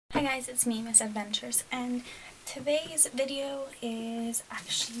Hi guys, it's me, Miss Adventures, and today's video is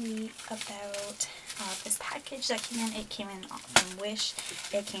actually about this package that came in. It came in from Wish.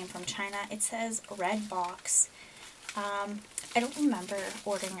 It came from China. It says red box. I don't remember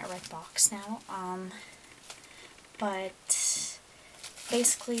ordering a red box now, but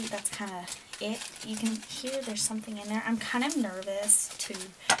basically that's kind of it. You can hear there's something in there. I'm kind of nervous to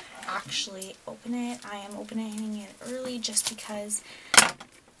actually open it. I am opening it early just because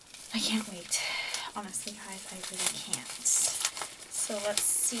I can't wait. Honestly, guys, I really can't. So let's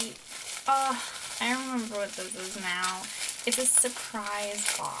see. I remember what this is now. It's a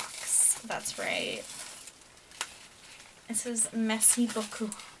surprise box. That's right. It says Merci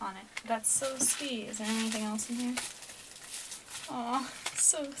beaucoup on it. That's so sweet. Is there anything else in here? Oh,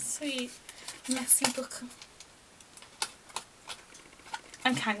 so sweet. Merci beaucoup.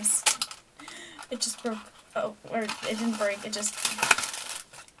 I'm kind of... It just broke. Oh, or it didn't break. It just...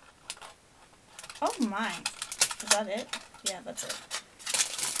 Oh my. Is that it? Yeah, that's it.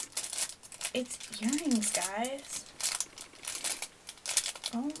 It's earrings, guys.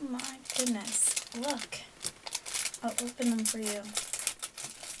 Oh my goodness. Look. I'll open them for you.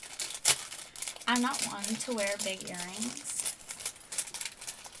 I'm not one to wear big earrings.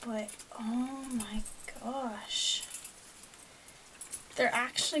 But, oh my gosh. They're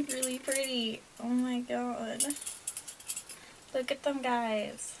actually really pretty. Oh my god. Look at them,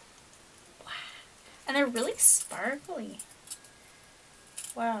 guys. And they're really sparkly.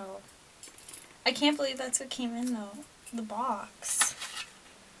 Wow. I can't believe that's what came in though. The box.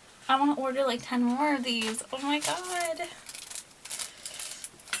 I want to order like 10 more of these. Oh my god.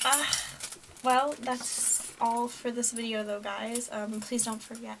 Well, that's all for this video though, guys. Please don't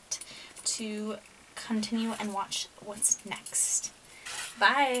forget to continue and watch what's next.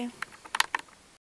 Bye.